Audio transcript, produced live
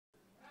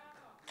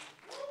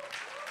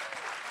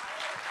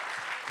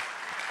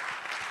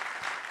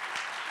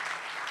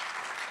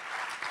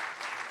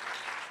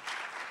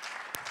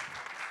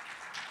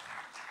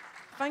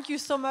thank you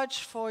so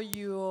much for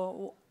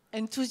your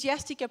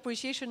enthusiastic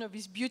appreciation of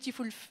this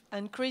beautiful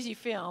and crazy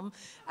film.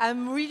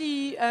 I'm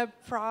really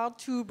proud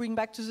to bring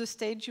back to the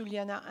stage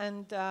Juliana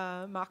and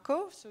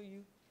Marco, so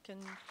you can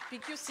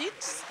pick your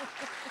seats.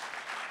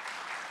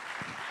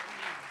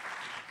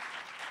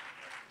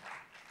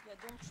 Yeah,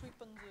 don't trip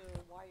on the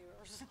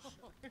wires.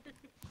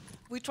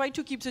 We try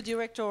to keep the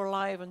director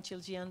alive until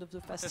the end of the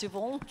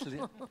festival.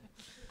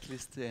 At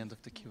least the end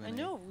of the Q&A. I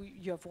know,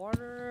 you have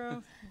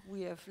water,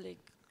 we have like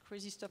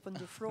crazy stuff on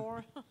the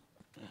floor.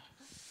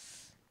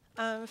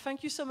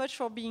 Thank you so much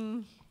for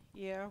being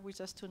here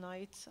with us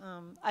tonight.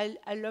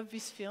 I love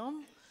this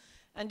film,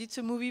 and it's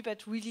a movie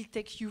that really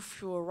takes you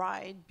through a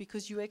ride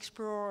because you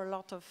explore a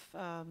lot of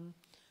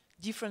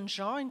different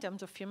genres in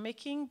terms of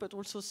filmmaking, but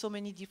also so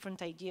many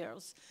different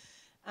ideas.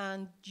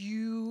 And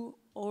you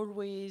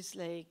always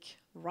like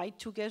write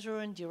together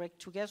and direct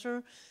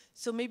together.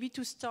 So maybe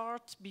to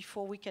start,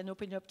 before we can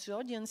open up to the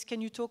audience,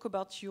 can you talk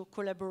about your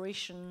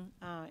collaboration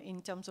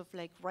in terms of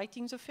like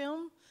writing the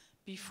film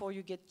before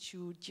you get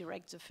to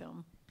direct the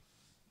film?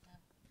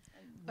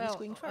 Well, who's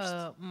going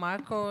first?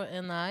 Marco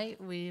and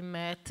we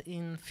met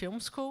in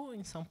film school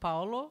in São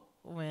Paulo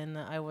when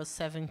I was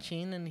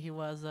 17 and he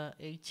was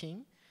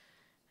 18.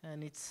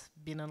 And it's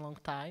been a long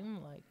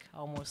time, like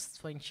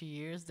almost 20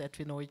 years that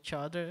we know each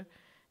other.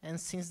 And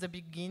since the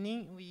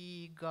beginning,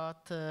 we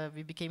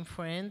became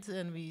friends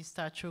and we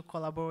started to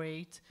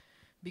collaborate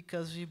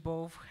because we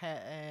both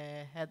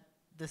had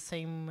the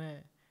same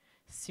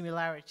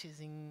similarities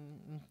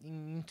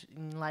in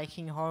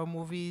liking horror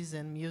movies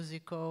and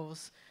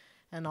musicals.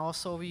 And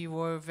also we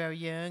were very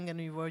young and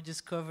we were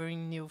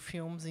discovering new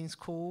films in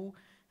school,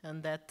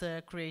 and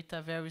that created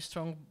a very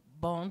strong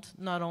bond,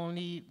 not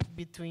only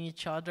between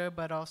each other,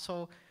 but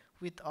also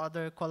with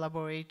other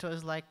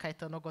collaborators like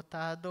Caetano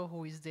Gotardo,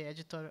 who is the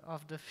editor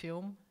of the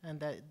film, and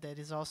that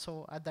is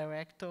also a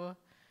director.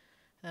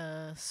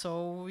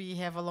 So we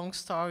have a long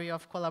story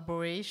of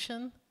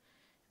collaboration.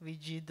 We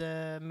did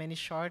many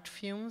short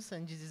films,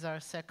 and this is our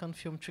second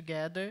film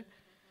together.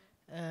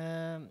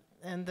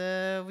 And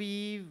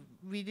we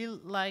really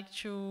like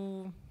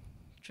to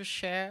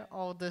share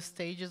all the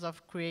stages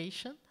of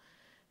creation.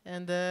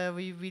 And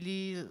we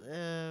really,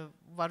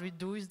 what we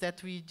do is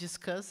that we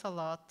discuss a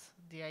lot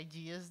the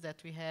ideas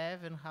that we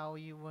have and how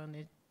you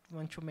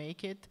want to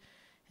make it.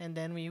 And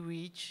then we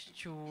reach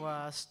to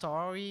a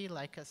story,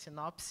 like a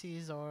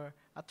synopsis or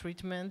a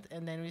treatment,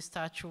 and then we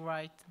start to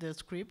write the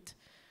script.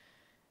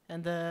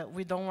 And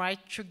we don't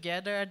write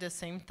together at the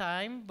same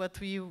time, but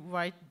we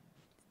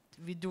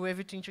do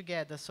everything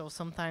together. So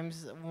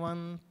sometimes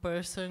one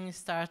person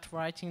starts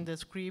writing the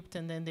script,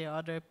 and then the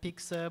other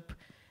picks up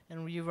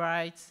and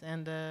rewrites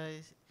and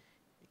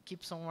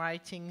keeps on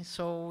writing.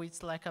 So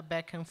it's like a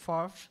back and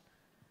forth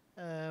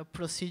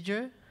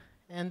procedure.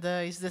 And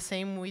it's the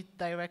same with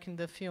directing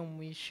the film.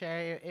 We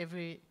share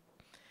every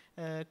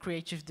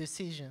creative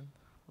decision,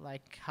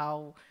 like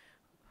how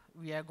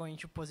we are going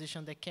to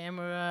position the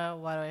camera,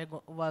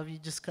 what we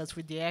discuss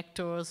with the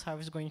actors, how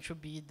it's going to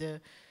be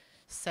the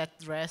set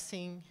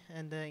dressing,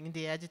 and in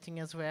the editing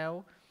as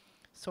well.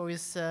 So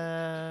it's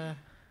a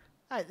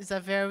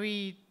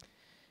very,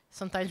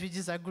 sometimes we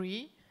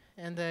disagree,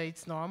 and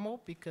it's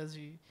normal because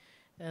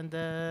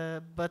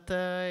but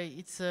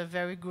it's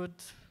very good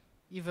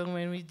even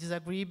when we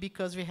disagree,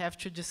 because we have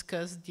to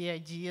discuss the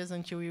ideas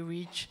until we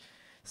reach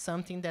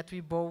something that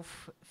we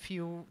both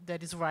feel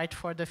that is right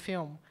for the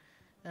film,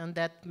 and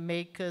that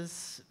make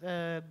us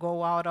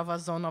go out of a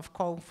zone of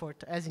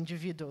comfort as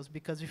individuals,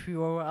 because if we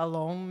were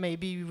alone,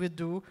 maybe we would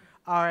do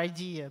our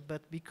idea,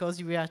 but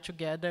because we are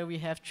together, we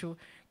have to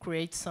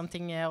create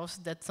something else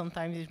that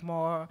sometimes is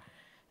more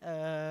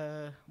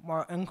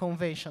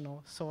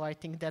unconventional. So I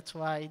think that's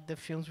why the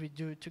films we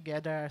do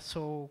together are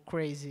so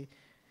crazy.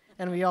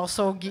 And we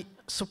also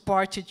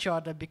support each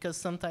other, because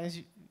sometimes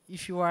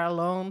if you are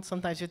alone,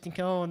 sometimes you think,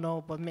 oh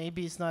no, but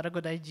maybe it's not a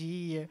good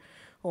idea,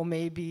 or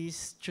maybe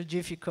it's too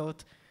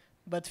difficult.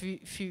 But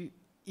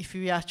if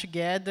we are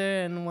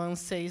together and one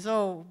says,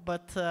 oh,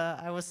 but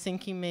I was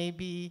thinking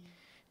maybe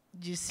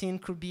this scene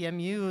could be a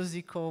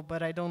musical,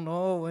 but I don't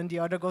know, and the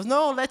other goes,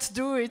 no, let's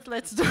do it,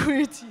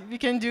 we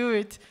can do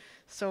it.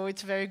 So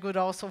it's very good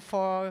also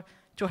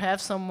to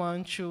have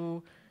someone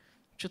to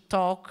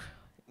talk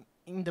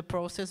in the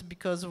process,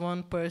 because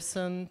one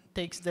person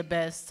takes the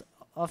best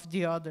of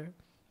the other.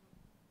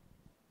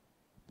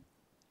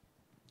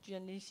 Do you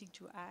have anything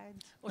to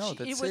add? No,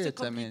 that's it was it. a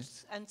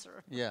complete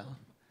answer. Yeah,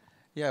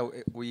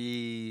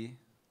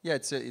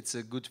 it's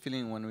a good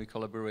feeling when we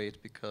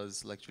collaborate,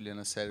 because, like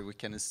Juliana said, we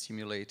can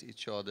stimulate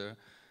each other,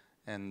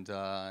 and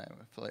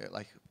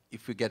like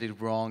if we get it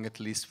wrong, at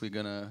least we're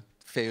gonna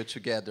fail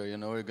together. You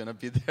know, we're gonna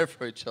be there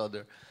for each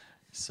other.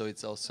 So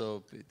it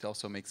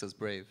also makes us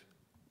brave.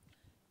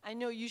 I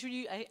know.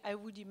 Usually, I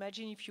would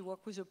imagine if you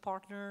work with a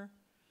partner,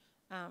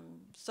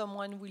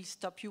 someone will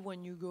stop you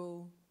when you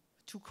go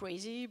too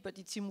crazy, but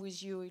it seems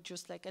with you it's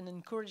just like an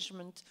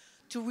encouragement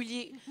to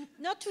really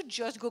not to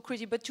just go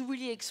crazy, but to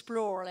really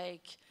explore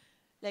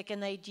like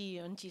an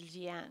idea until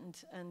the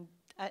end. And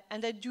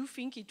And I do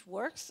think it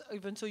works,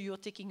 even though you're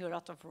taking a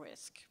lot of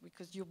risk,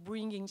 because you're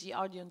bringing the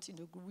audience in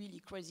a really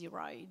crazy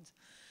ride.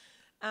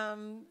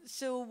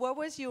 So what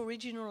was your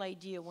original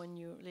idea when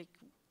you, like,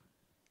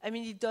 I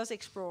mean, it does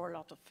explore a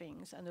lot of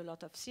things and a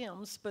lot of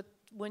themes, but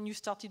when you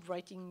started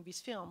writing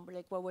this film,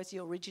 like, what was the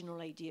original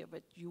idea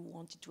that you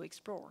wanted to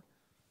explore?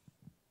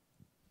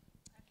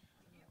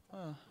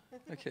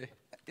 Okay.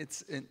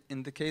 It's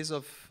in the case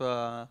of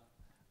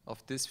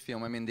this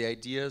film, I mean, the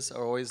ideas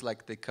are always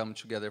like they come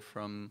together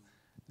from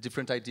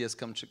different ideas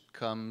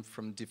come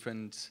from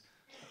different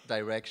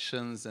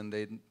directions, and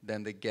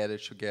then they gather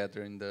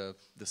together in the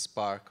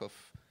spark of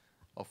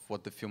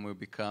what the film will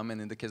become.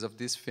 And in the case of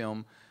this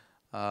film,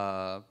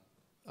 I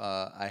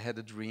had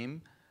a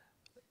dream,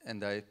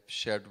 and I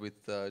shared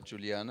with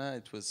Juliana.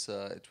 It was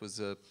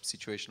a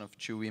situation of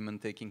two women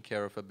taking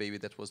care of a baby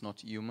that was not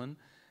human,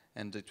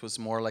 and it was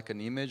more like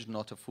an image,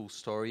 not a full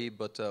story.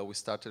 But we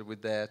started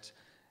with that,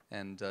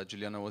 and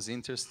Juliana was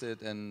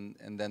interested, and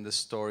then the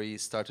story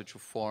started to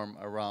form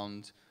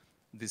around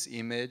this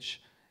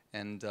image.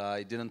 And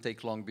it didn't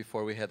take long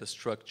before we had a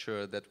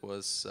structure that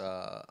was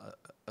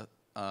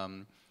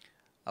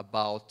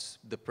about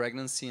the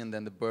pregnancy and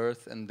then the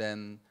birth and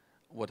then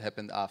what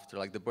happened after.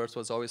 Like, the birth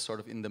was always sort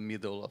of in the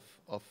middle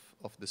of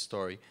the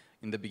story.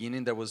 In the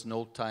beginning, there was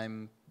no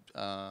time.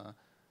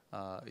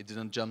 It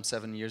didn't jump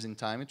 7 years in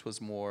time. It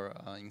was more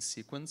in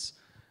sequence.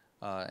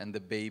 And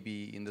the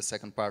baby in the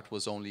second part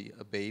was only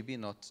a baby,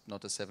 not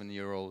a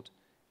 7-year-old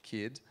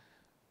kid.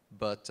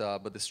 But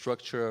the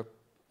structure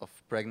of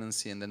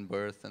pregnancy and then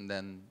birth and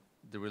then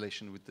the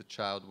relation with the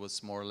child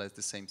was more or less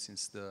the same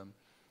since the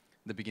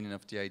beginning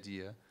of the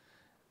idea.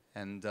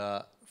 And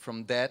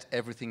from that,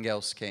 everything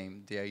else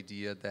came. The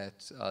idea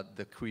that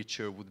the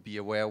creature would be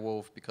a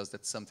werewolf, because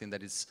that's something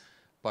that is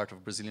part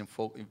of Brazilian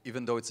folk.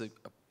 Even though it's an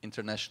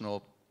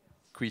international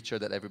creature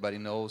that everybody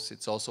knows,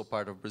 it's also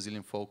part of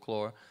Brazilian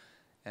folklore.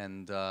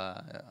 And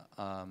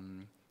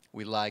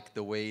we like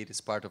the way it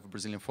is part of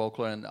Brazilian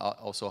folklore, and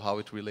also how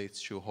it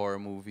relates to horror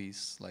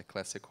movies, like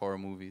classic horror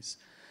movies.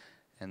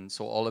 And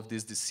so all of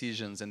these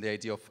decisions and the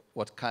idea of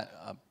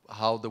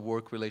how the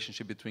work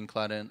relationship between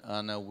Clara and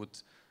Ana would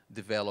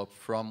develop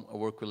from a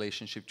work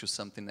relationship to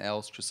something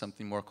else, to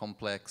something more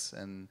complex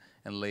and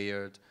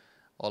layered.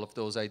 All of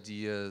those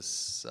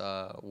ideas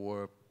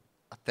were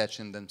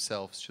attaching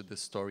themselves to the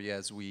story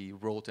as we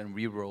wrote and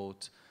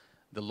rewrote,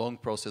 the long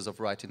process of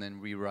writing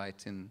and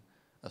rewriting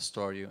a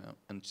story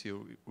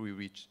until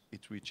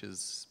it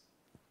reaches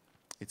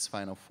its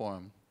final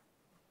form.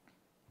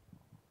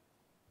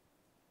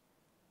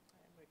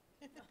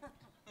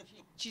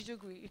 She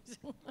agrees.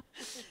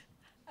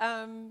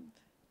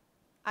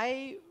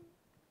 I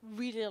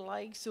really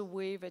like the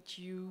way that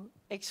you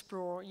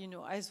explore, you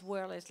know, as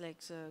well as like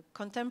the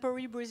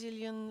contemporary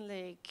Brazilian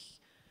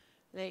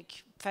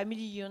like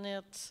family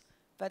unit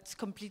that's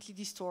completely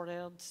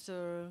distorted.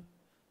 The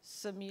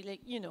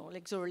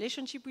like the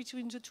relationship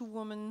between the two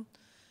women.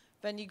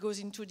 Then it goes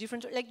into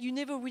different, like, you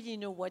never really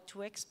know what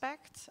to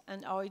expect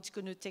and how it's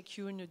going to take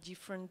you in a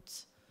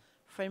different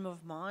frame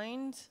of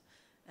mind,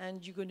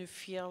 and you're going to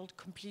feel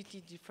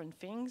completely different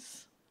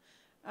things.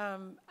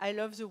 I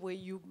love the way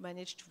you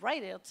managed to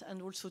write it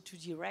and also to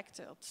direct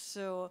it.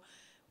 So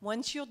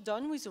once you're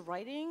done with the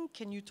writing,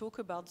 can you talk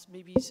about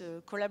maybe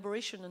the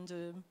collaboration and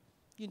the,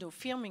 you know,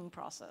 filming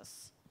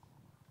process?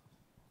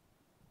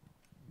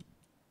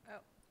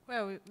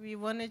 Well, we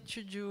wanted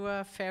to do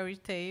a fairy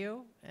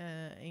tale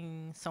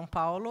in São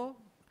Paulo.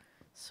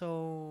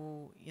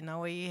 So, you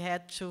know, we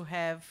had to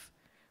have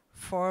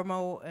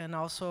formal and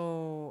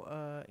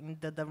also in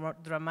the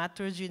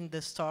dramaturgy in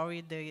the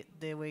story,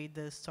 the way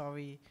the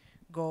story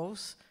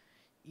goes,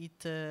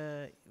 it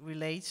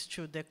relates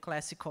to the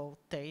classical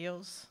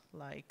tales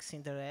like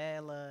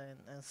Cinderella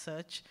and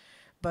such.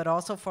 But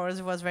also for us,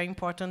 it was very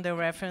important the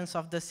reference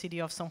of the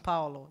city of São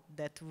Paulo.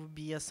 That would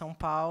be a São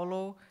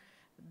Paulo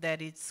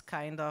that it's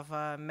kind of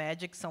a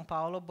magic São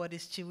Paulo, but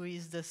it still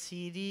is the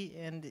city,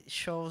 and it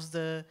shows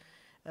the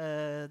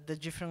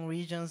different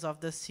regions of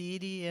the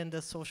city and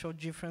the social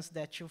difference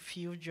that you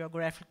feel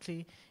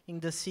geographically in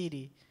the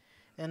city.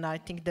 And I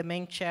think the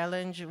main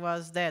challenge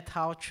was that,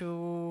 how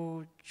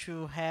to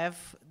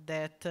have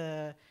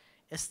that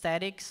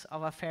aesthetics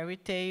of a fairy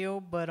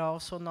tale, but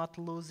also not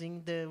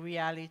losing the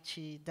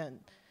reality,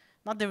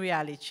 not the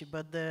reality,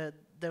 but the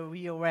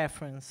real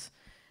reference.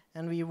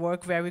 And we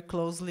work very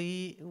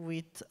closely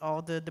with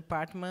all the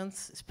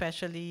departments,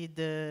 especially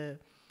the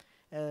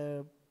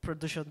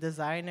production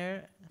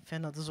designer,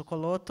 Fernando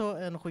Zuccolotto,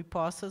 and Rui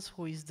Poças,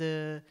 who is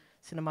the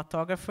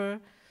cinematographer,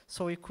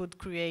 so we could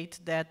create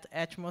that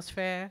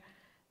atmosphere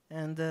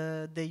and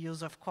the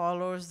use of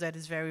colors that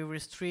is very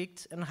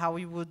restrict, and how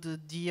we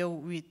would deal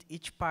with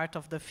each part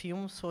of the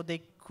film, so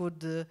they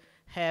could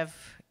have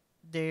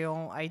their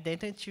own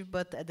identity,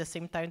 but at the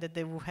same time that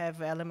they will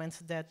have elements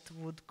that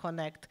would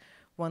connect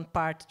one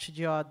part to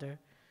the other.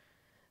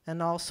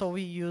 And also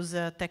we use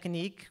a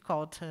technique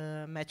called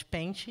match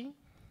painting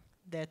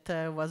that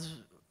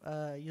was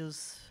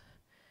used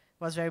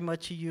was very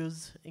much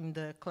used in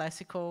the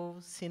classical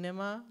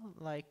cinema,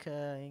 like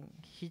in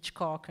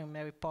Hitchcock and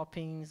Mary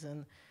Poppins,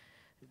 and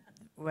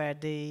where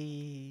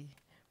they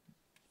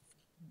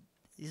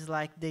is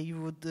like they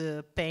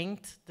would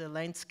paint the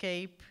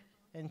landscape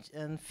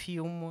and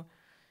film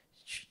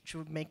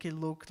to make it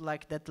look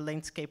like that the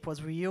landscape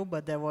was real,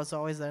 but there was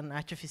always an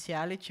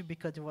artificiality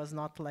because it was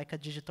not like a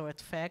digital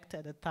effect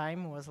at the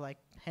time. It was like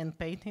hand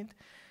painted,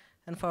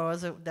 and for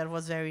us that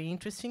was very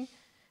interesting.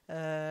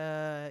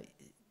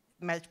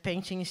 Matte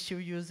painting still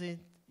use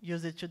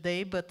it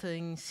today, but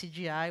in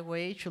CGI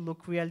way to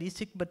look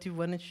realistic. But we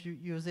wanted to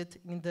use it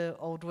in the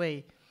old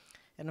way,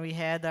 and we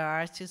had an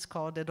artist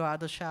called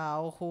Eduardo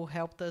Chaal who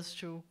helped us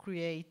to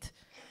create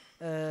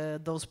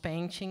those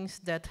paintings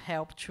that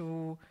helped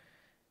to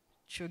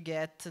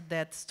get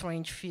that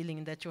strange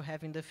feeling that you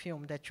have in the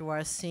film, that you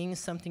are seeing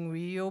something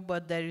real,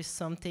 but there is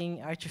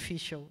something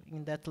artificial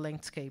in that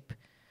landscape.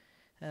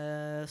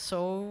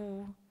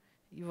 So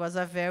it was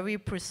a very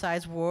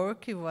precise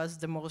work. It was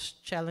the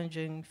most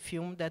challenging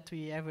film that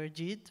we ever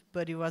did,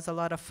 but it was a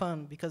lot of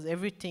fun because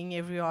everything,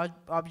 every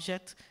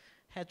object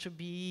had to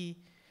be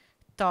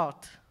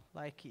thought,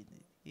 like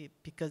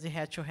because it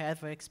had to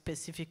have a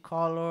specific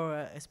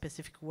color, a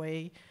specific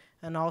way.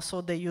 And also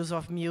the use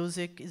of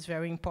music is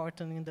very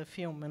important in the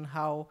film and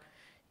how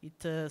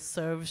it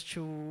serves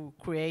to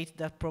create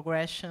that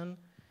progression.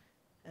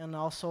 And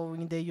also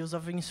in the use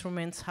of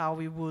instruments, how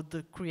we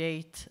would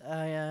create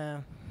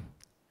a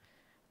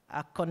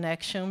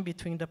connection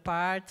between the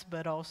parts,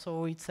 but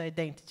also its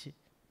identity.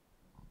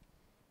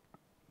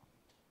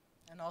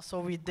 And also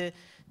with the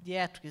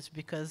actress,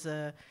 because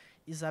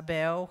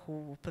Isabél,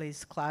 who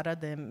plays Clara,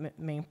 the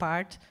main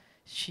part,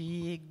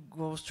 she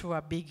goes through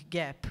a big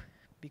gap.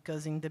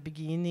 Because in the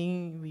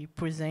beginning, we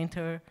present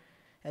her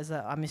as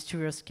a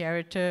mysterious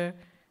character,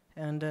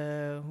 and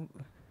the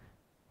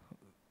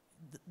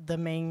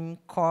main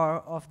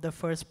core of the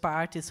first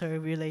part is her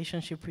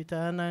relationship with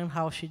Anna and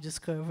how she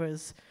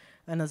discovers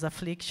Anna's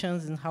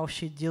afflictions and how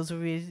she deals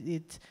with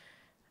it.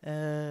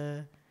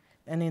 And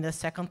in the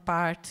second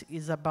part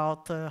is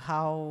about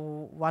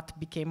what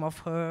became of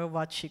her,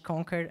 what she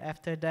conquered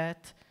after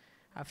that,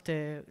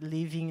 after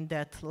living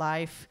that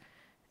life,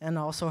 and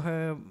also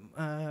her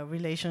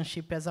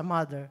relationship as a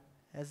mother,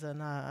 as an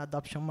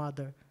adoption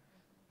mother.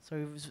 So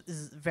it was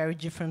very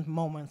different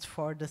moments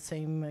for the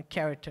same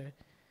character.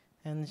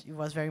 And it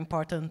was very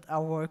important,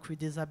 our work with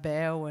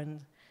Isabél,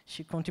 and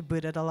she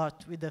contributed a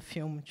lot with the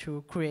film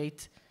to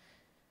create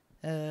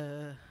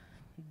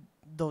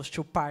those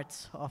two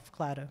parts of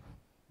Clara.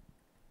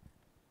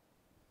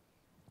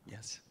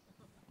 Yes.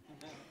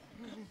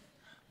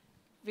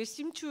 We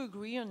seem to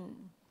agree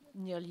on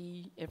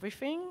nearly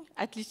everything,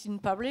 at least in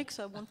public,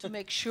 so I want to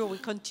make sure we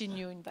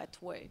continue in that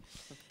way.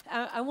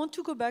 I want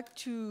to go back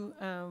to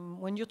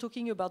when you're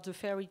talking about the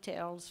fairy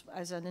tales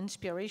as an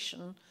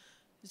inspiration.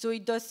 So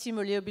it does seem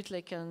a little bit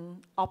like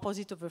an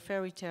opposite of a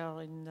fairy tale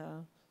in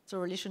the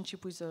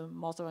relationship with a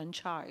mother and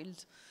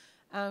child.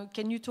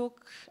 Can you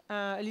talk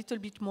a little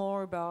bit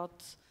more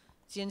about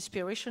the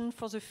inspiration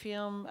for the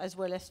film as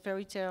well as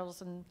fairy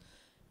tales and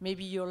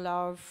maybe your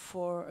love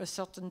for a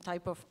certain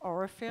type of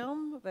horror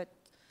film that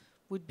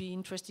would be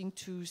interesting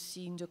to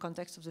see in the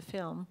context of the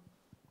film?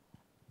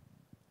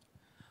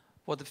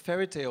 Well, the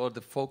fairy tale or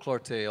the folklore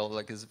tale,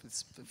 like,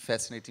 it's a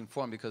fascinating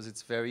form because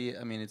it's very,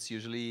 I mean, it's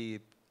usually,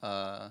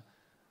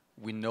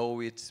 we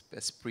know it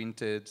as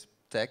printed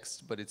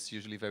text, but it's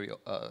usually very,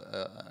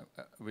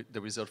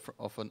 the result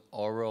of an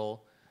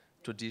oral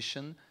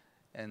tradition.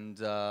 And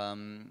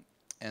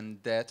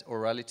that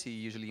orality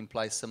usually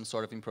implies some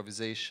sort of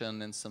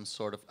improvisation and some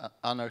sort of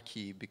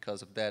anarchy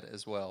because of that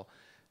as well.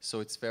 So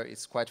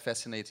it's quite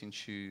fascinating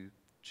to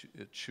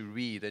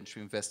read and to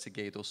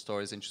investigate those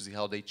stories and to see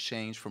how they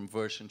change from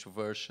version to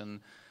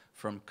version,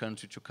 from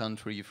country to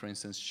country. For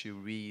instance, to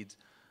read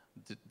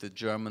the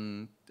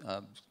German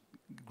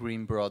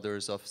Grimm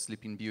brothers of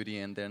Sleeping Beauty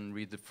and then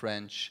read the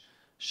French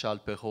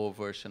Charles Perrault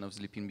version of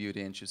Sleeping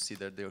Beauty, and you see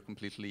that they're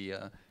completely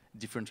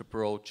different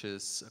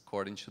approaches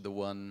according to the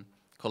one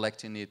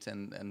collecting it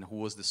and who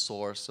was the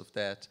source of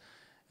that.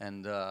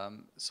 And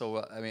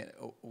so, I mean,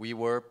 we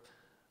were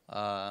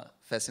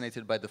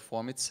fascinated by the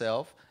form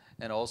itself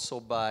and also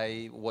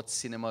by what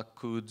cinema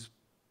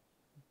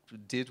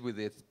did with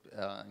it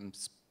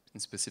in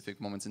specific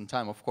moments in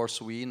time. Of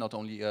course, we, not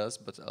only us,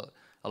 but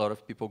a lot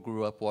of people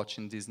grew up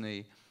watching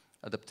Disney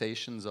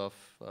adaptations of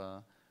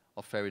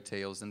fairy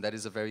tales, and that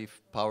is a very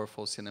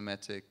powerful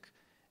cinematic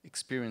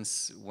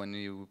experience when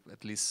you,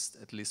 at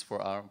least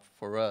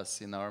for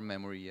us in our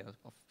memory of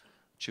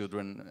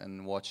children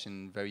and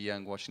very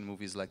young, watching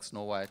movies like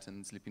Snow White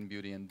and Sleeping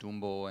Beauty and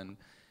Dumbo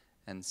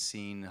and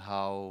seeing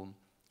how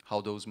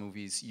those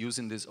movies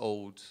using this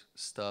old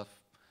stuff,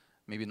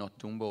 maybe not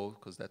Dumbo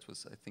because that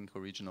was, I think,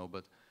 original,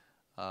 but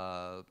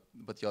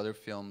the other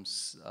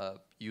films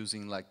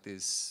using like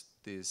this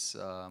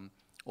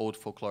old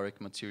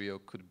folkloric material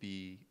could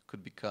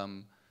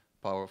become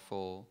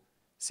powerful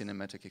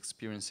cinematic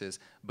experiences.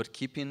 But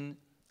keeping,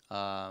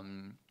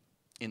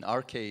 in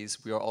our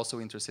case, we are also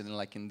interested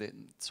in the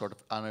sort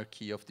of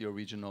anarchy of the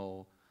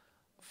original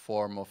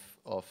form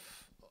of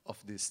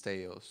these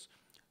tales.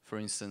 For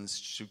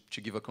instance,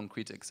 to give a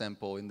concrete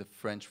example, in the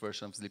French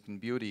version of Sleeping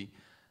Beauty,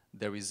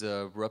 there is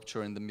a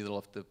rupture in the middle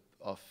of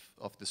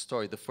the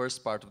story. The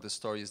first part of the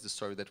story is the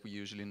story that we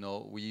usually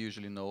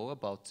know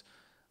about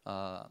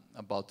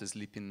the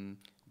sleeping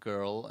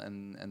girl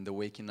and the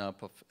waking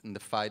up of, and the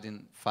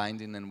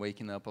finding and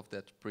waking up of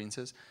that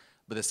princess.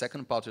 But the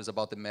second part is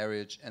about the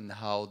marriage and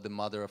how the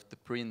mother of the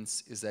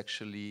prince is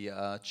actually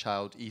a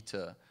child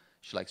eater.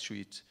 She likes to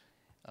eat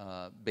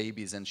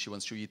babies, and she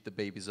wants to eat the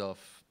babies of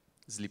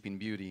Sleeping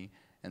Beauty,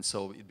 and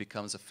so it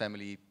becomes a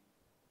family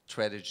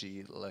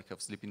tragedy, like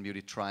of Sleeping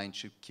Beauty trying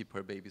to keep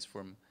her babies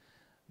from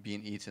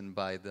being eaten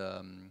by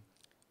the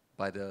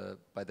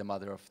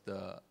mother of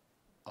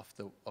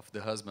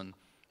the husband.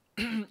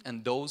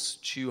 And those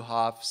two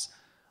halves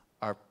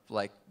are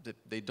like,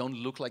 they don't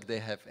look like they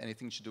have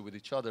anything to do with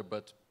each other,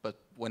 but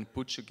when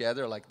put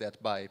together like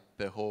that by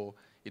Perrault,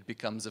 it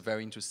becomes a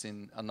very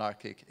interesting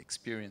anarchic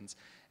experience.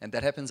 And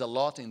that happens a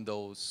lot in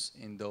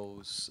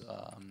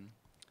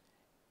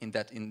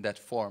that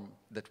form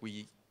that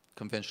we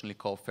conventionally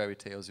call fairy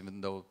tales,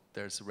 even though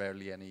there's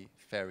rarely any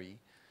fairy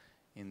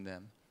in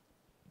them.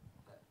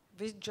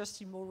 This just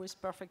seems always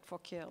perfect for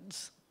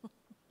kids.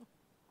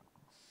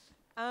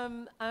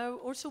 I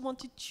also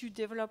wanted to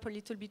develop a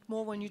little bit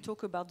more when you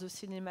talk about the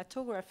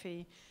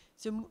cinematography.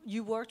 So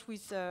you worked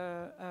with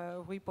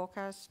Rui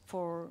Porcas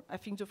for, I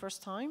think, the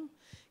first time.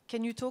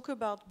 Can you talk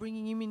about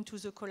bringing him into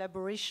the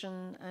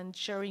collaboration and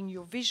sharing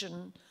your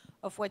vision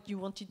of what you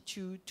wanted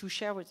to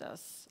share with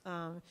us?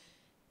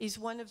 He's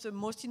one of the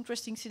most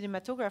interesting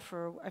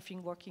cinematographers, I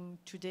think, working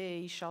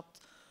today. He shot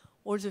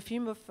all the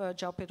film of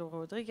João Pedro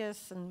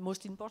Rodrigues, and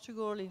most in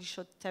Portugal. He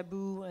shot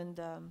Taboo and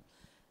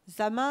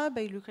Zama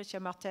by Lucrecia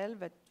Martel,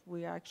 that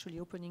we are actually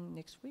opening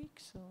next week,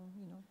 so,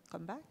 you know,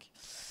 come back.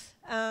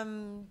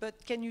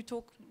 But can you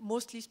talk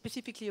mostly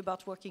specifically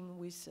about working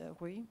with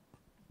Rui?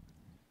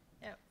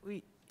 Yeah,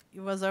 it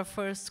was our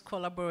first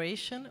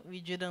collaboration.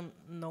 We didn't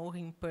know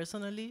him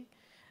personally.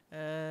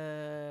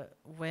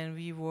 When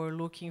we were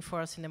looking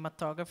for a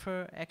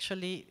cinematographer,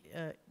 actually,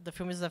 the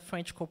film is a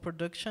French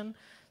co-production.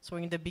 So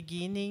in the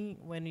beginning,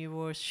 when we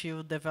were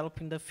still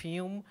developing the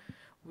film,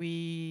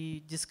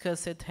 we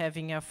discussed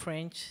having a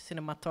French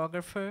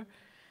cinematographer,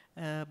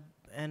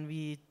 and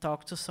we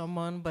talked to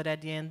someone, but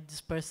at the end, this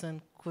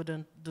person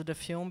couldn't do the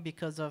film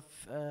because of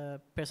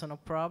personal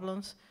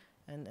problems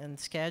and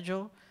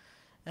schedule.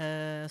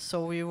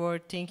 So we were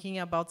thinking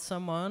about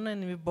someone,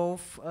 and we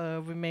both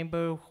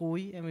remember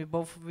Rui, and we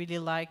both really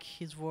like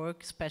his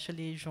work,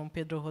 especially João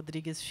Pedro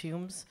Rodrigues'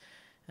 films,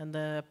 and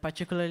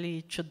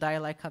particularly To Die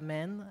Like a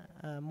Man,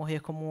 Morrer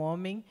Como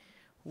Homem,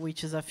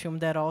 which is a film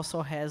that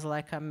also has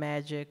like a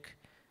magic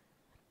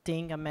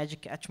thing, a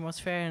magic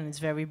atmosphere, and it's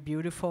very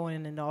beautiful,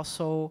 and it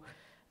also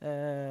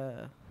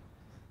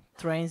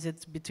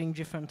transits between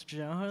different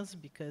genres,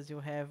 because you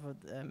have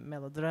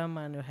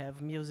melodrama, and you have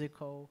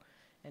musical,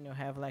 and you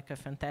have like a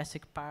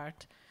fantastic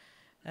part.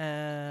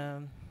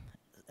 And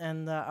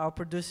our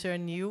producer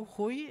knew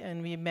Rui,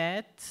 and we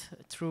met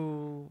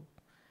through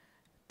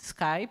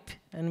Skype,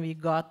 and we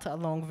got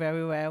along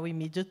very well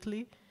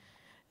immediately.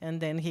 And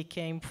then he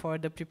came for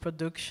the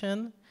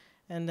pre-production,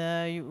 and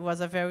it was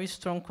a very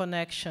strong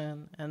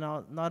connection, and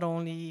not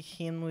only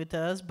him with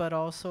us, but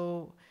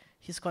also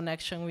his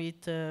connection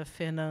with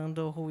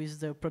Fernando, who is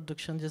the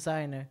production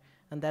designer,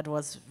 and that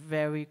was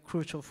very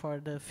crucial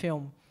for the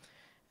film.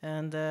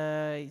 And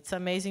it's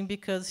amazing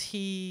because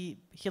he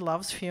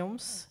loves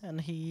films, and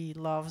he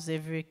loves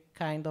every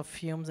kind of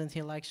films, and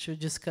he likes to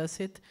discuss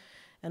it,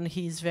 and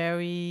he's a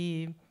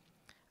very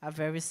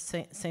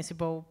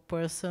sensible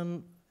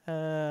person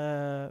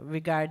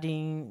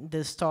regarding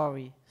the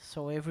story.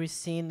 So every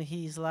scene,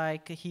 he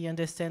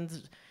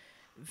understands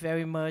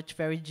very much,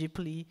 very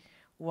deeply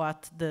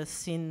what the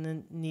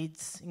scene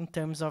needs in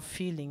terms of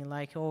feeling.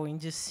 Like, oh, in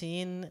this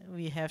scene,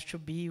 we have to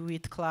be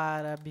with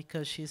Clara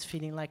because she's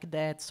feeling like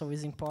that, so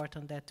it's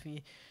important that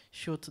we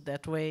shoot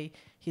that way.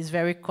 He's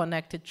very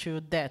connected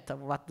to that,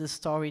 of what the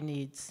story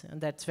needs,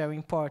 and that's very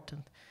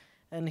important.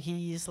 And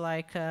he is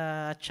like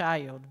a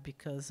child,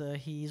 because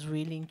he is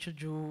willing to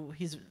do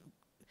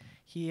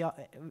he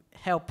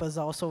helps us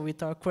also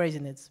with our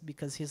craziness,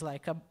 because he's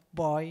like a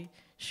boy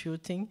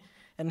shooting,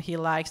 and he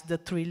likes the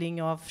thrilling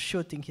of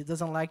shooting. He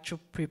doesn't like to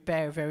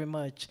prepare very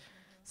much.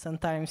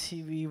 Sometimes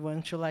we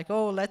want to like,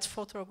 oh, let's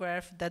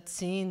photograph that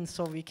scene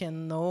so we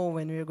can know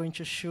when we're going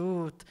to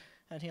shoot.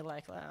 And he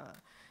like, ah.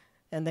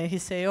 And then he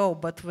say, oh,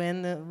 but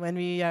when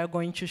we are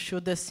going to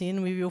shoot the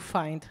scene, we will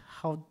find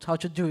how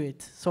to do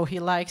it. So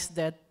he likes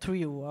that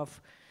thrill of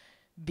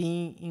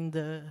being in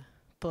the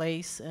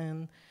place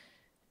and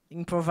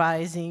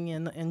improvising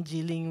and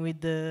dealing with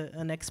the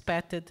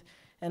unexpected.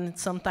 And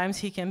sometimes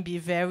he can be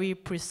very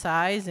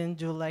precise and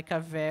do like a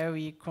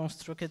very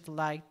constructed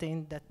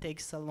lighting that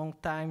takes a long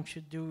time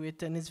to do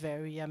it, and it's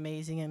very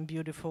amazing and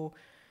beautiful.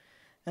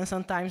 And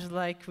sometimes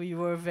like we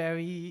were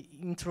very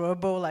in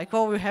trouble, like,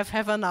 oh, we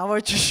have an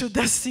hour to shoot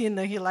the scene,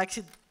 and he likes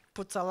it,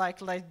 puts a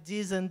light like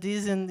this, and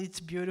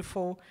it's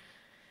beautiful.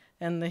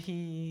 and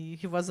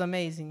he was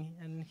amazing,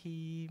 and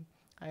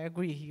I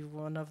agree, he's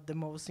one of the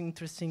most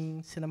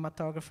interesting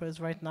cinematographers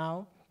right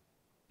now.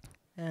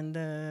 And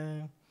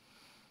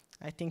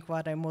I think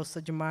what I most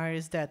admire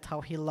is that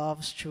how he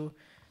loves to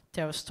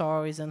tell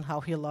stories and how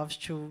he loves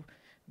to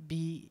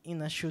be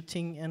in a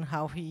shooting and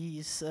how he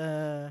is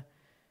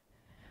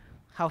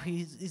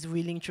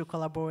willing to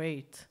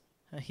collaborate.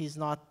 He's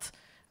not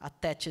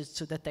attached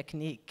to the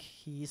technique.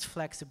 He is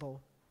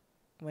flexible.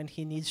 When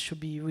he needs to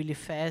be really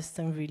fast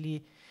and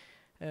really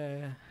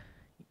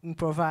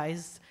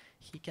improvised,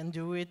 he can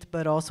do it,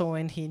 but also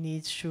when he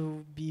needs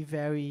to be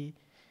very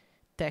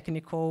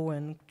technical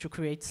and to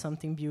create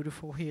something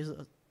beautiful, he is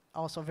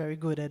also very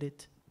good at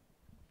it.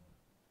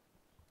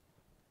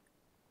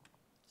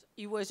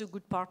 He was a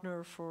good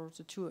partner for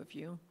the two of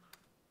you.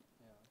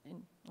 Yeah.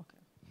 Okay.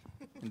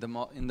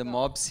 In the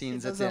mob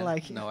scenes at the end.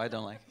 Like no, I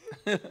don't like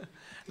it.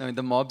 No, in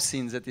the mob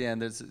scenes at the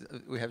end,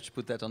 we have to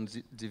put that on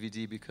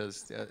DVD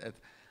because at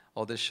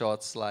all the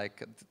shots,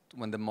 like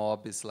when the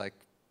mob is like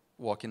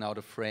walking out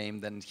of frame,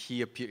 then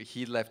he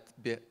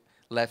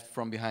left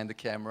from behind the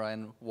camera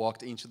and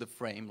walked into the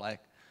frame, like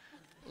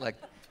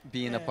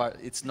being a part.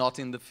 It's not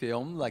in the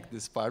film, like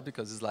this part,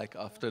 because it's like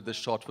after the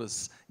shot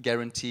was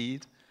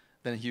guaranteed,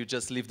 then he would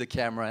just leave the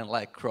camera and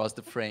like cross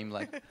the frame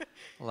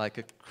like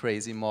a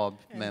crazy mob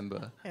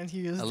member. And he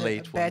used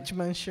a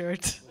Batman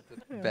shirt.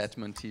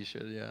 Batman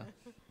T-shirt, yeah.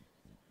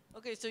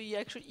 Okay, so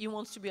he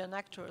wants to be an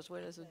actor as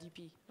well as a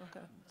DP.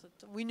 Okay,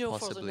 so we know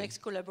Possibly. For the next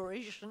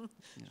collaboration,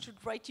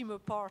 should write him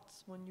apart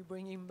when you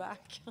bring him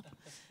back.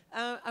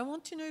 I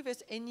want to know if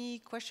there's any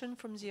question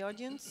from the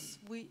audience.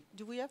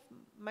 Do we have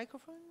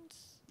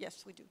microphones?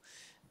 Yes, we do.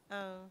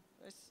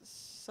 Is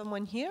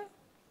someone here?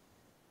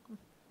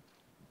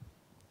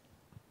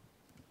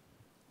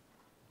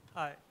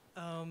 Hi.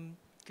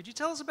 Could you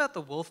tell us about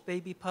the wolf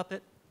baby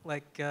puppet?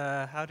 Like,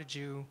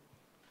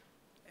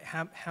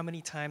 how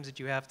many times did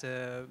you have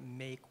to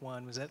make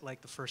one? Was that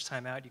like the first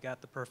time out you got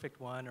the perfect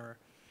one,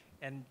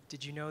 and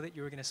did you know that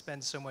you were going to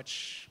spend so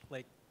much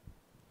like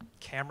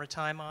camera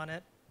time on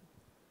it,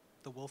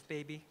 the wolf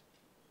baby?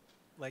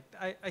 Like,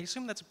 I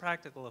assume that's a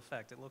practical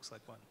effect. It looks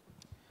like one.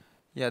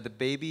 Yeah, the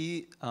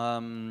baby.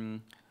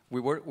 We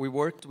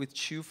worked with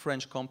 2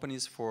 French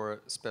companies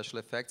for special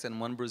effects and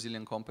 1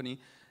 Brazilian company.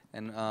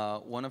 And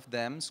one of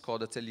them,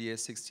 called Atelier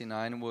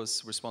 69,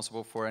 was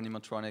responsible for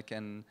animatronic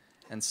and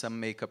some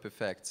makeup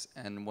effects.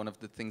 And one of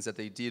the things that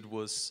they did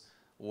was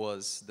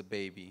the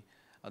baby.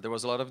 There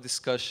was a lot of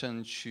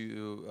discussion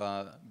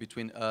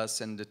between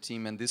us and the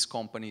team and these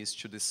companies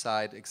to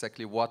decide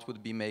exactly what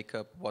would be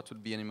makeup, what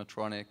would be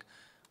animatronic,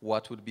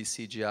 what would be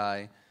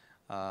CGI.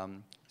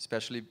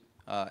 Especially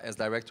as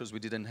directors, we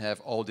didn't have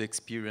all the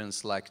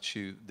experience like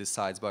to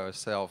decide by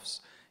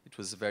ourselves. It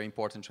was very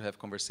important to have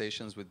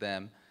conversations with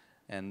them.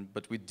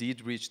 But we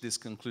did reach this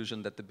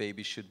conclusion that the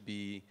baby should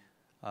be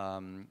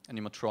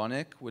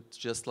animatronic with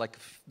just like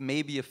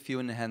maybe a few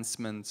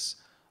enhancements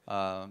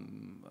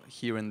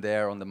here and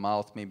there on the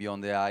mouth, maybe on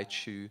the eye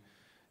to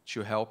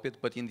help it.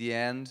 But in the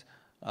end,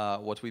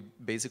 what we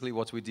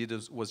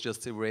did was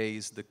just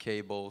erase the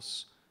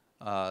cables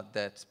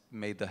that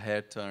made the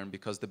hair turn,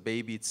 because the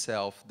baby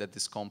itself that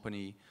this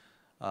company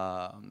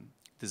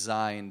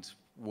designed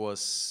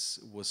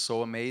was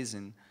so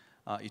amazing.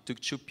 It took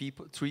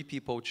 3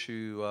 people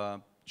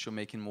to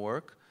make him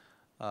work.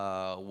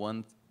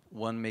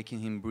 One making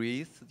him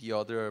breathe, the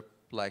other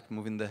like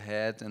moving the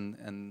head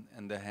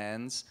and the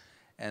hands,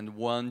 and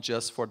one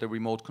just for the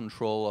remote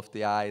control of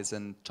the eyes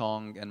and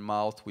tongue and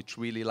mouth, which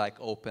really like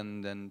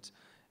opened and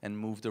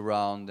moved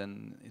around,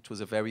 and it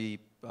was a very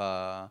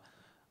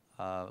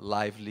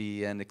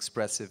lively and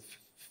expressive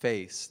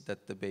face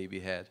that the baby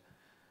had.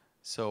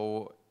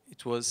 So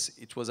it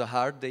was a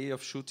hard day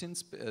of shooting,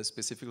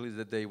 specifically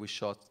the day we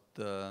shot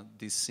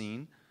this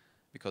scene,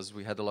 because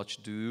we had a lot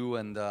to do,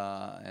 and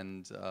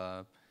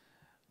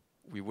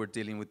we were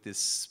dealing with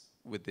this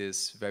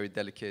very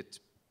delicate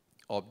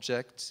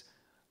object.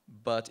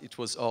 But it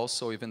was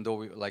also, even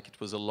though it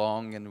was a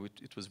long and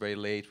it was very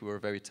late, we were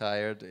very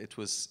tired. It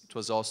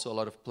was also a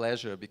lot of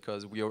pleasure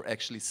because we were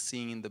actually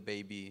seeing the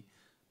baby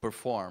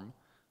perform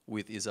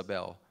with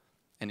Isabél,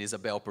 and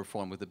Isabél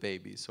performed with the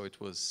baby. So it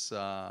was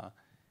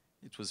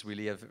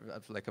really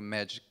like a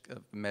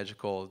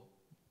magical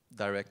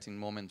directing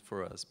moment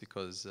for us,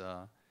 because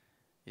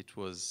it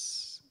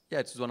was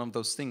one of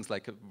those things,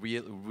 like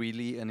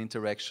really an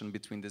interaction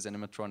between this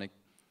animatronic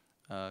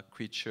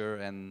creature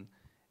and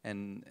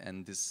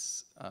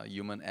this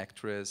human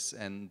actress,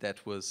 and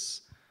that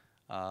was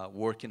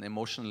working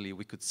emotionally.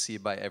 We could see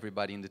by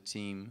everybody in the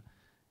team,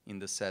 in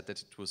the set,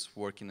 that it was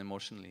working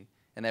emotionally,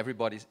 and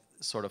everybody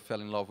sort of fell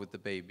in love with the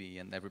baby,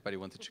 and everybody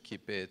wanted to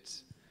keep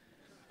it,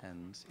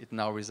 and it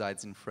now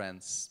resides in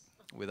France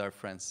with our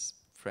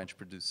French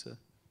producer.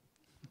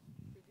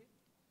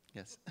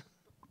 Yes.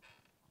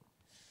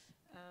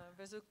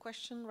 There's a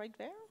question right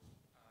there.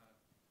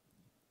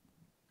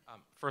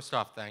 First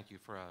off, thank you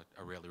for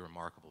a really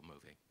remarkable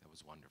movie. That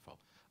was wonderful.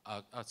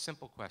 A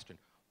simple question.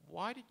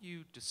 Why did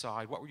you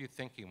decide, what were you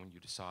thinking when you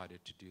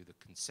decided to do the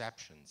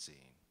conception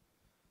scene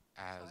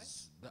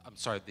as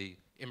the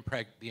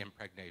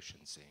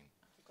impregnation scene.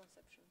 The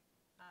conception.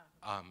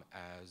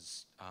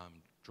 As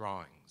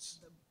drawings.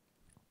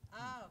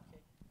 Okay.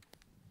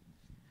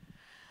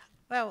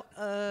 Well,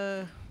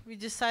 we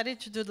decided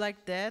to do it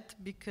like that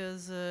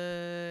because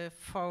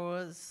for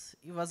us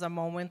it was a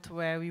moment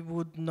where we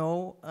would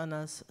know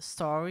Anna's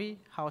story,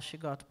 how she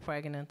got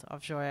pregnant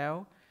of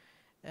Joel,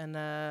 and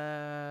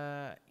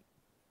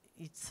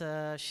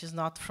she's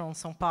not from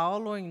São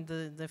Paulo in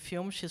the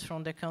film. She's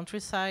from the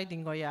countryside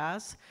in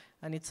Goiás,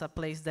 and it's a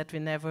place that we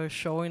never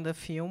show in the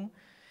film.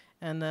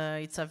 And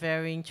it's a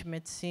very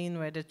intimate scene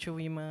where the two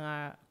women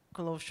are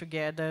close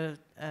together,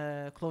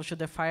 close to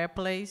the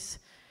fireplace.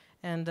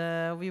 And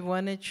we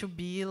wanted to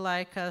be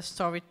like a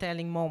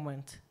storytelling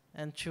moment,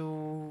 and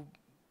to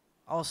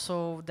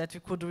also that we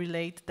could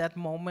relate that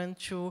moment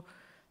to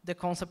the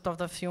concept of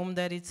the film,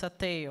 that it's a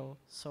tale.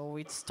 So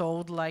it's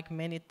told like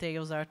many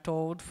tales are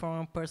told from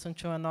one person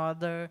to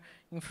another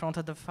in front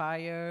of the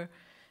fire,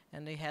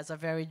 and it has a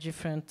very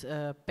different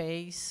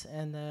pace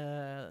and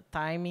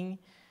timing.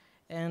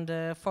 And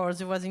for us,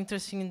 it was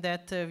interesting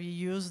that we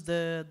used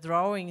the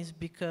drawings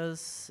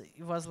because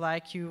it was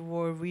like you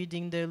were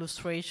reading the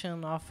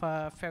illustration of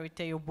a fairy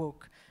tale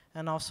book,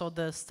 and also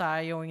the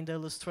style in the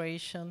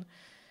illustration.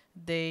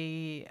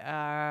 They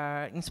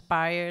are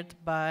inspired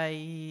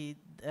by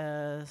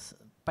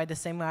the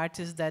same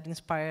artists that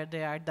inspired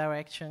the art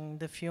direction in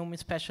the film,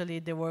 especially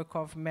the work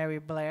of Mary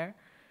Blair,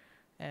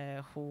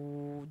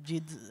 who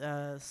did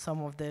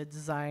some of the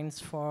designs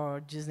for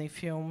Disney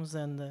films,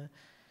 and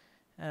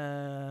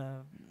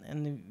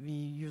we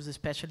use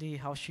especially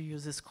how she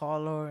uses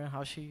color and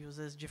how she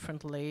uses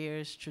different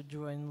layers to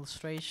do an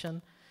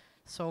illustration.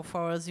 So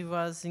for us, it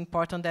was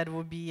important that it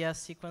would be a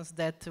sequence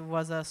that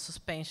was a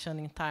suspension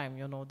in time,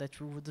 you know, that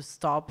we would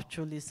stop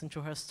to listen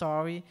to her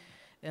story,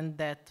 and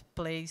that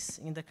place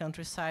in the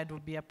countryside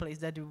would be a place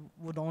that you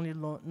would only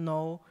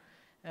know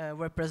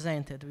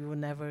represented. We would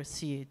never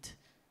see it.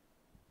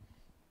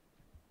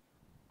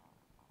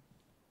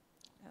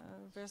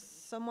 There's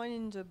someone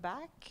in the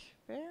back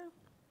there.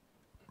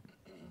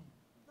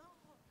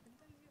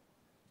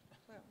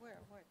 Where?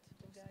 What?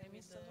 Did I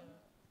miss someone?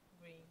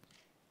 Green.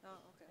 Oh,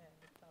 okay.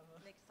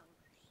 Next time.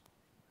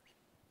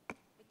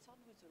 It's on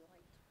with the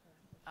light.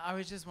 I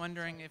was just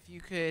wondering if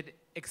you could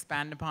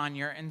expand upon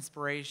your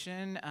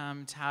inspiration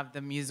to have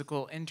the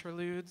musical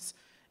interludes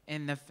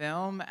in the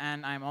film.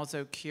 And I'm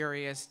also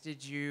curious,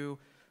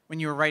 when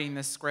you were writing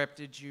the script,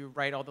 did you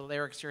write all the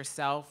lyrics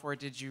yourself, or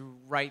did you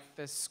write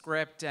the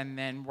script and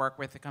then work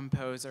with the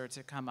composer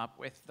to come up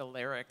with the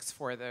lyrics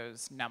for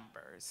those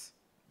numbers?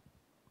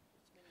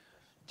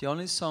 The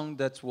only song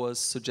that was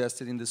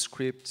suggested in the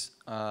script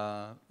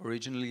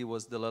originally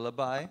was the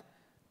lullaby.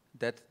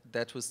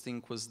 That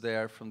was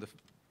there from the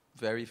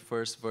very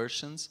first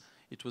versions.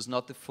 It was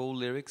not the full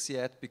lyrics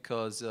yet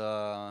because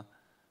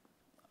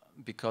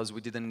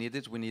we didn't need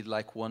it. We need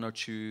like one or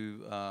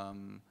two,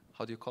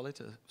 how do you call it?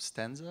 A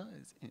stanza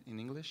in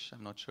English?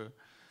 I'm not sure.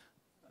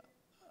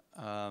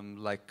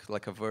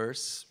 Like a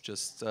verse.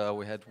 Just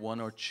we had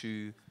one or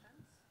two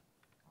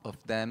of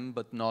them,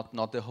 but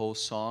not the whole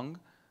song.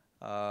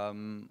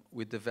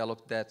 We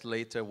developed that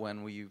later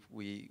when we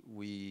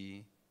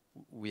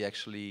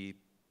actually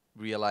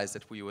realized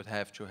that we would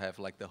have to have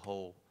like the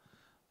whole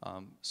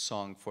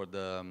song for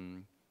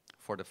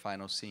the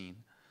final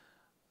scene.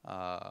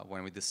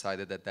 When we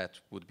decided that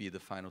would be the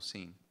final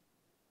scene,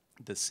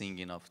 the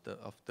singing of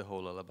the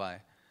whole lullaby.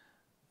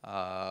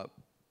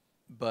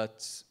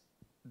 But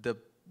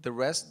the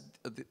rest,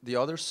 the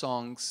other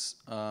songs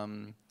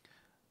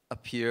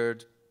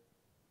appeared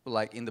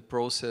like in the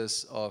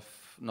process of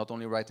not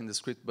only writing the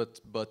script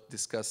but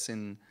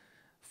discussing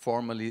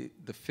formally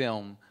the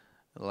film.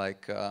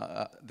 Like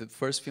the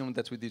first film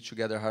that we did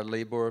together, Hard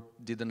Labor,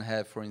 didn't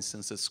have, for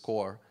instance, a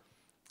score,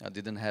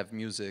 didn't have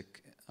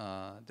music.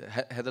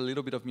 Had a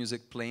little bit of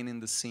music playing in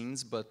the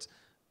scenes, but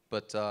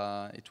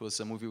it was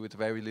a movie with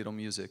very little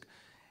music,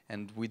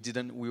 and we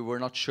were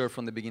not sure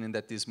from the beginning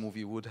that this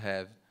movie would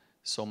have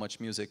so much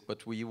music. But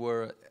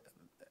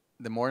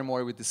the more and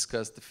more we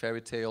discussed the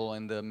fairy tale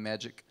and the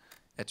magic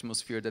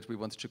atmosphere that we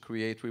wanted to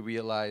create, we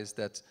realized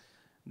that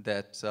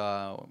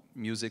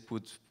music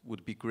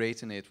would be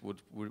great in it,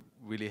 would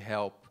really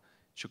help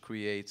to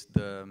create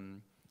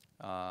the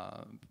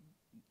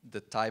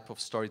type of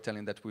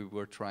storytelling that we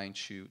were trying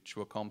to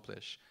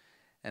accomplish.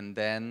 And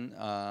then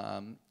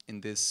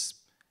in this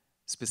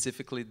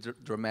specifically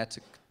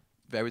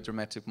very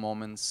dramatic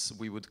moments,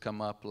 we would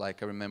come up,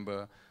 like I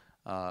remember,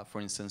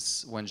 for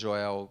instance, when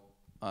Joel,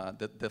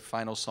 the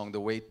final song,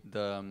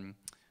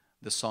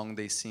 the song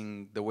they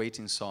sing, the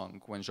waiting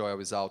song, when Joel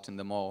is out in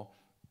the mall,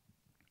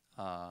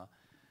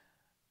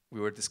 we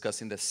were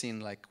discussing the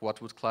scene, like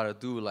what would Clara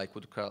do? Like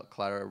would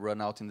Clara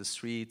run out in the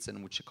streets,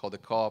 and would she call the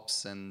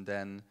cops? And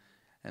then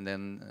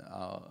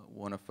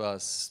one of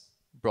us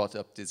brought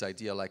up this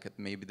idea, like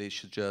maybe they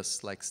should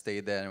just like stay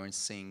there and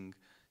sing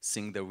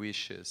their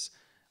wishes,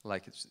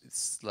 like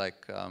it's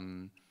like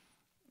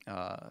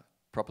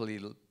properly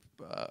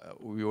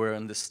we were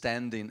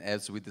understanding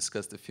as we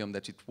discussed the film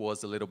that it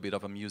was a little bit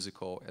of a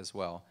musical as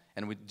well.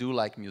 And we do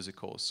like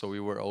musicals, so we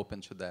were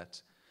open to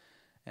that.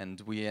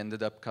 And we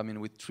ended up coming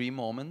with 3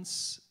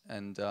 moments,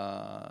 and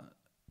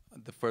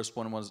the first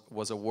one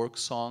was a work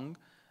song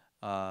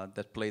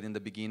that played in the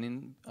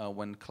beginning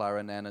when Clara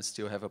and Anna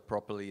still have a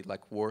properly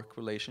work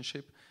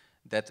relationship.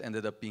 That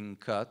ended up being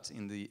cut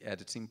in the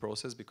editing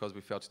process because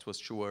we felt it was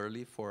too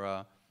early for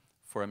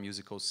a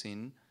musical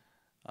scene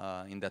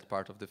in that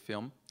part of the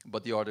film.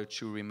 But the other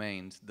 2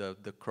 remained: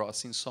 the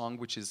crossing song,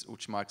 which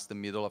marks the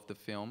middle of the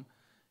film,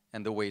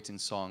 and the waiting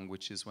song,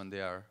 which is when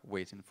they are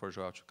waiting for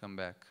João to come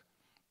back.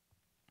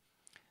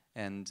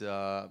 And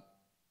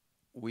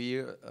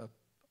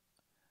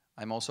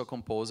I'm also a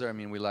composer. I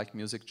mean, we like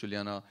music.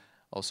 Juliana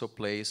also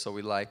plays, so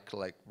we like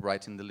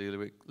writing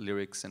the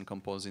lyrics and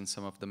composing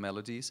some of the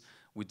melodies.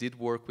 We did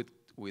work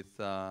with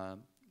the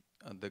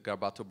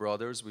Garbato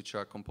brothers, which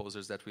are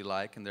composers that we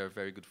like, and they're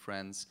very good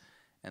friends.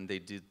 And they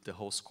did the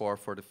whole score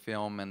for the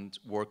film and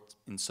worked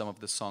in some of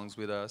the songs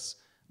with us.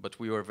 But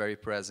we were very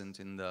present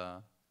in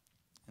the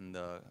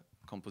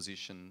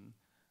composition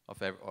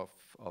of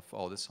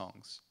all the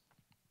songs.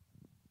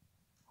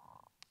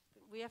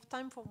 We have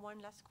time for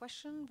one last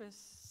question. There's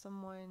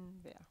someone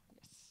there.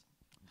 Yes.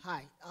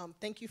 Hi.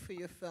 Thank you for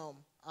your film.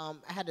 I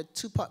had a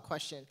 2-part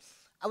question.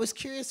 I was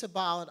curious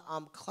about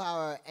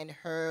Clara and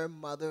her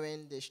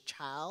mothering this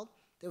child.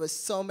 There was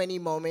so many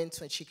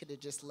moments when she could have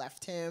just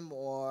left him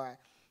or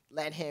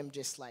let him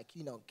just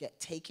get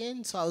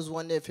taken. So I was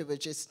wondering if it was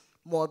just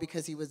more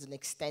because he was an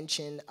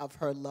extension of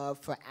her love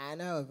for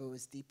Anna, or if it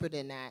was deeper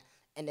than that.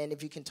 And then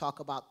if you can talk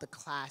about the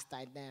class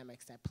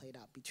dynamics that played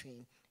out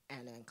between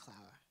Anna and Clara.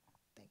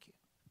 Thank you.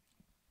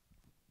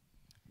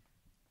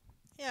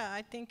 Yeah,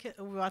 I think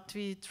what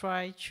we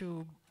try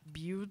to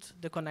build,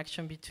 the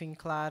connection between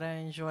Clara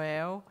and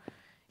Joel,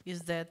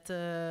 is that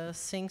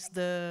since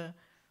the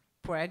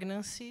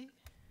pregnancy,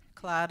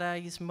 Clara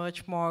is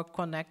much more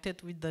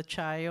connected with the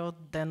child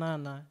than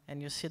Anna.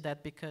 And you see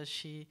that because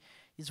she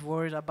is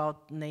worried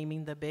about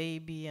naming the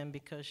baby, and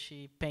because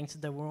she paints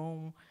the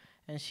room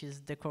and she's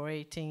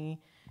decorating.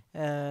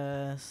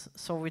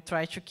 So we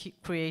try to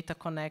create a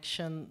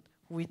connection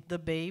with the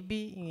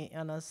baby in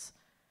Anna's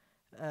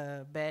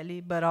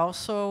belly, but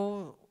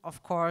also,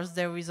 of course,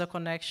 there is a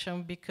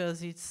connection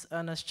because it's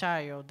Anna's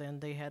child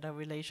and they had a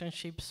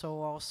relationship,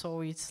 so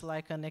also it's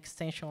like an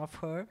extension of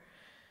her.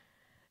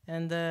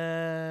 And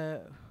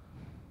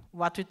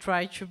what we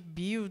tried to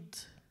build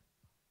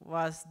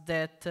was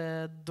that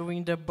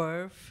during the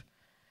birth,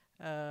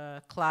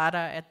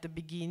 Clara at the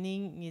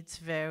beginning, it's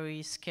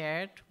very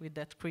scared with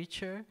that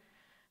creature,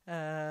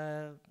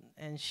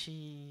 and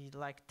she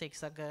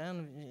takes a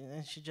gun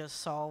and she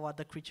just saw what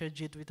the creature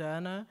did with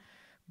Anna.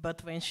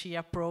 But when she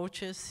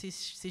approaches,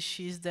 she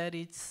sees that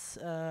it's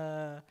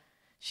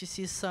she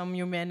sees some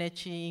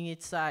humanity in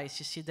its eyes.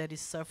 She sees that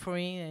it's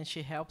suffering, and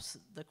she helps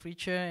the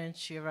creature, and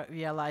she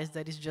realizes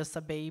that it's just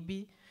a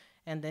baby,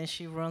 and then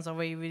she runs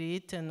away with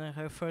it, and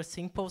her first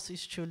impulse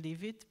is to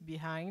leave it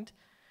behind.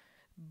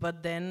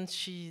 But then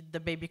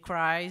the baby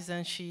cries,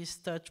 and she is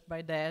touched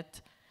by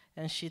that,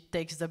 and she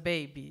takes the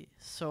baby.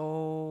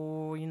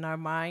 So in our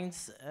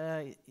minds,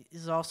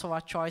 it's also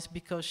a choice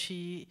because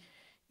she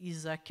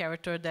is a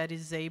character that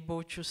is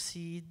able to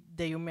see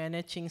the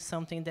humanity in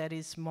something that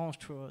is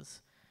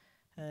monstrous.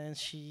 And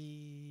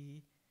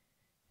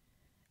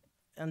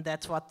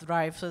that's what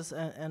drives us.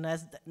 And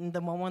in the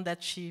moment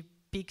that she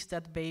picks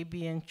that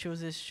baby and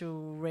chooses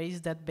to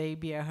raise that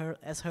baby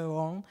as her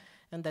own,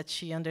 and that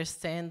she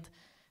understands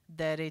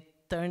that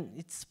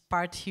it's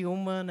part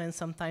human and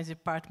sometimes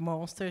it's part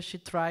monster, she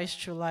tries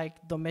to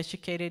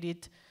domesticate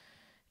it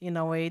in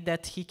a way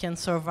that he can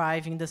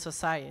survive in the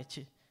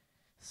society.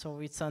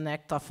 So it's an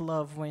act of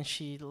love when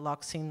she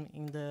locks him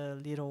in the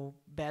little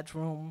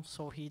bedroom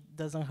so he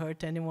doesn't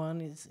hurt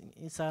anyone.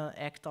 It's an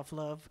act of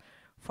love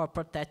for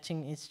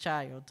protecting his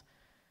child.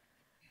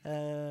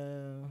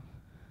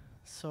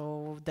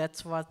 So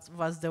that's what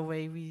was the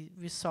way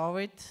we saw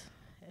it.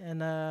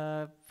 And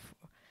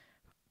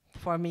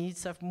for me,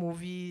 it's a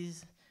movie.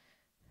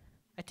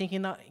 I think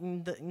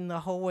in the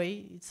whole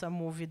way, it's a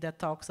movie that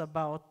talks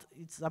about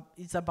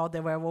it's about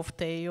the werewolf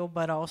tale,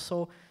 but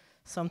also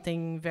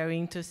something very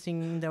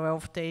interesting in the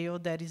werewolf tale,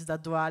 that is the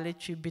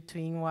duality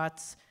between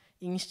what's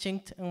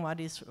instinct and what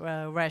is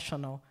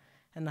rational,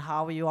 and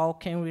how you all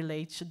can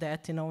relate to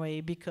that in a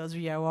way, because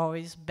we are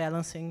always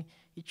balancing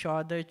each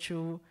other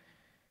to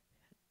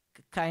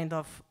kind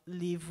of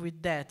live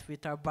with that,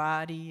 with our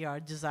body,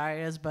 our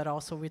desires, but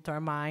also with our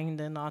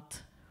mind, and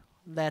not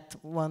let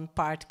one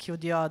part kill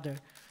the other.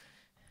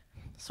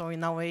 So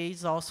in a way,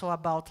 it's also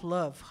about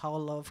love, how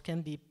love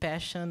can be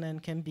passion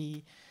and can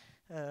be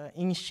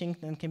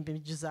instinct and can be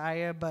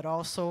desire, but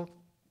also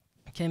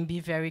can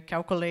be very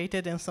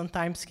calculated and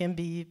sometimes can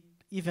be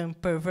even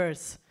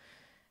perverse.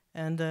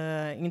 And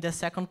in the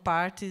second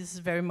part is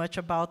very much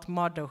about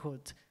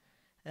motherhood.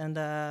 And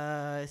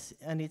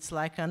it's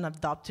like an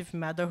adoptive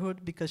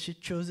motherhood because she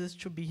chooses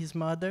to be his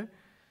mother.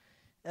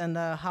 and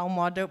how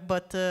mother,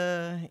 but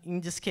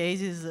in this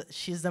case,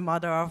 she's the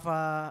mother of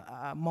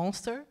a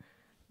monster,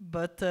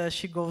 but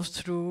she goes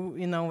through,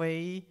 in a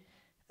way,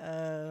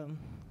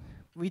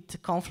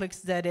 with conflicts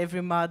that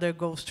every mother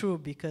goes through,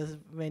 because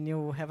when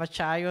you have a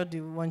child,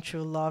 you want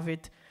to love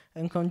it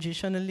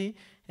unconditionally,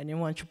 and you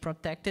want to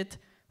protect it,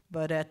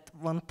 but at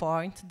one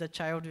point, the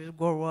child will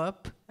grow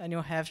up, and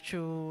you have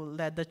to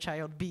let the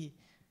child be.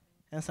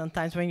 And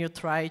sometimes when you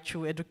try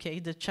to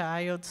educate the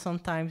child,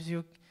 sometimes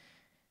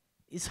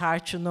it's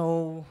hard to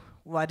know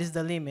what is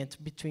the limit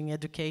between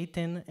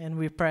educating and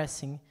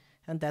repressing.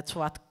 And that's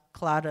what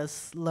Clara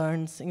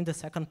learns in the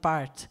second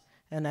part,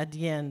 and at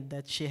the end,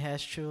 that she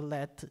has to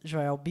let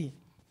Joel be.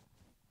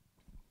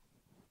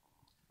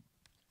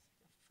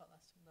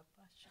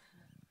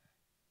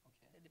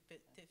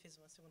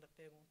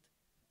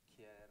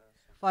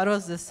 What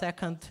was the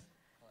second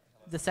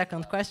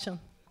question?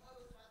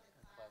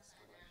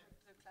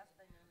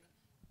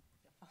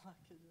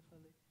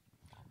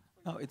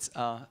 No,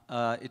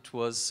 it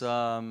was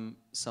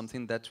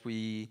something that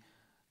we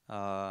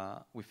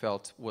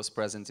felt was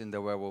present in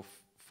the werewolf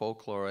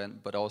folklore,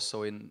 but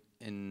also in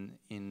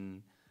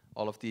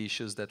all of the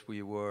issues that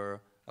we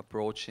were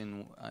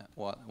approaching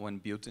when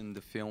building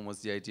the film, was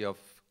the idea of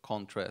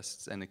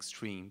contrasts and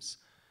extremes.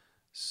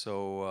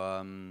 So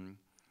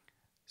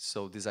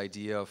so this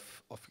idea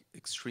of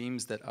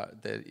extremes that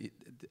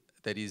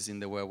is in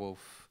the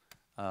werewolf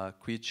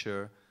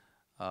creature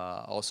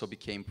also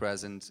became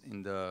present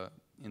in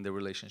the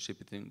relationship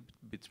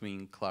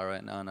between Clara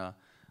and Anna.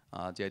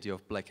 The idea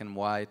of black and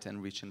white,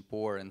 and rich and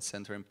poor, and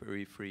center and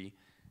periphery,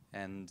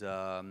 and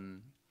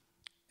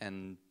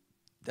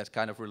that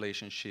kind of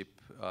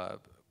relationship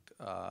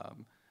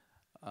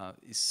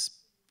is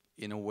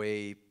in a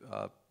way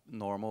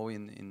normal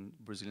in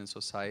Brazilian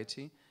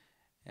society,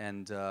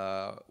 and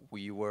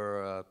we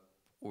were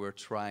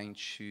trying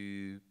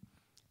to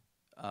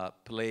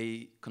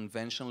play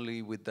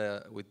conventionally with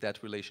that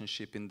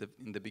relationship in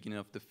the beginning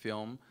of the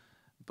film,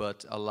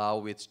 but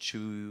allow it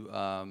to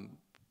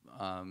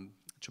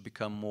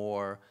become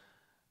more,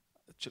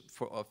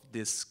 of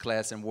this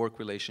class and work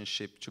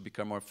relationship to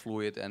become more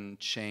fluid and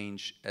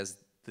change as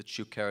the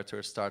two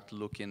characters start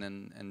looking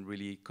and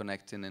really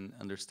connecting and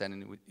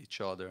understanding with each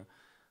other.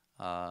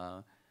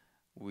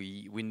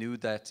 We knew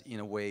that in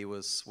a way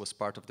was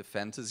part of the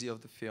fantasy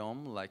of the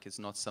film. Like, it's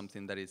not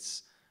something that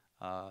it's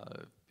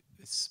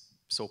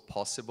so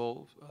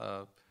possible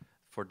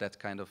for that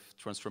kind of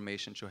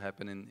transformation to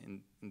happen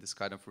in this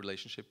kind of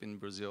relationship in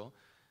Brazil,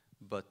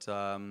 but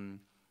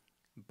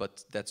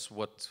that's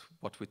what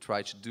we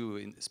try to do,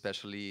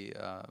 especially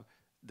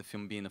the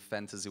film being a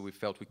fantasy. We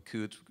felt we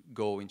could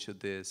go into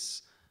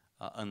this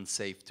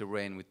unsafe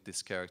terrain with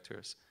these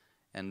characters,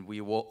 and we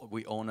owe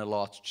a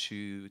lot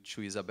to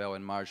Isabél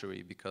and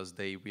Marjorie, because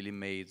they really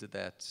made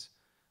that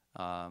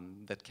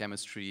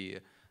chemistry.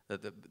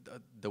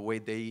 The way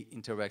they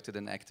interacted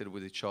and acted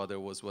with each other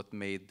was what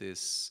made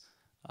this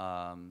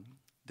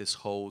this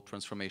whole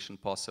transformation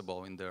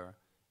possible in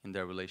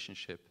their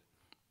relationship.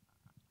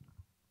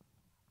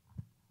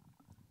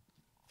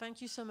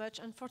 Thank you so much.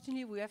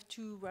 Unfortunately, we have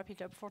to wrap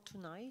it up for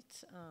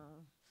tonight.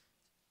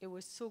 It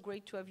was so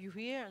great to have you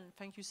here, and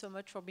thank you so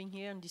much for being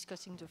here and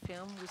discussing the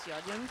film with the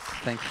audience.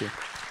 Thank you.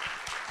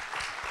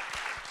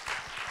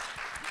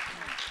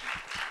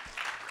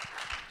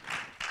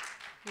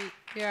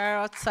 We are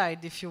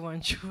outside if you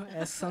want to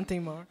ask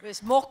something more.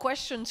 There's more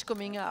questions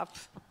coming up.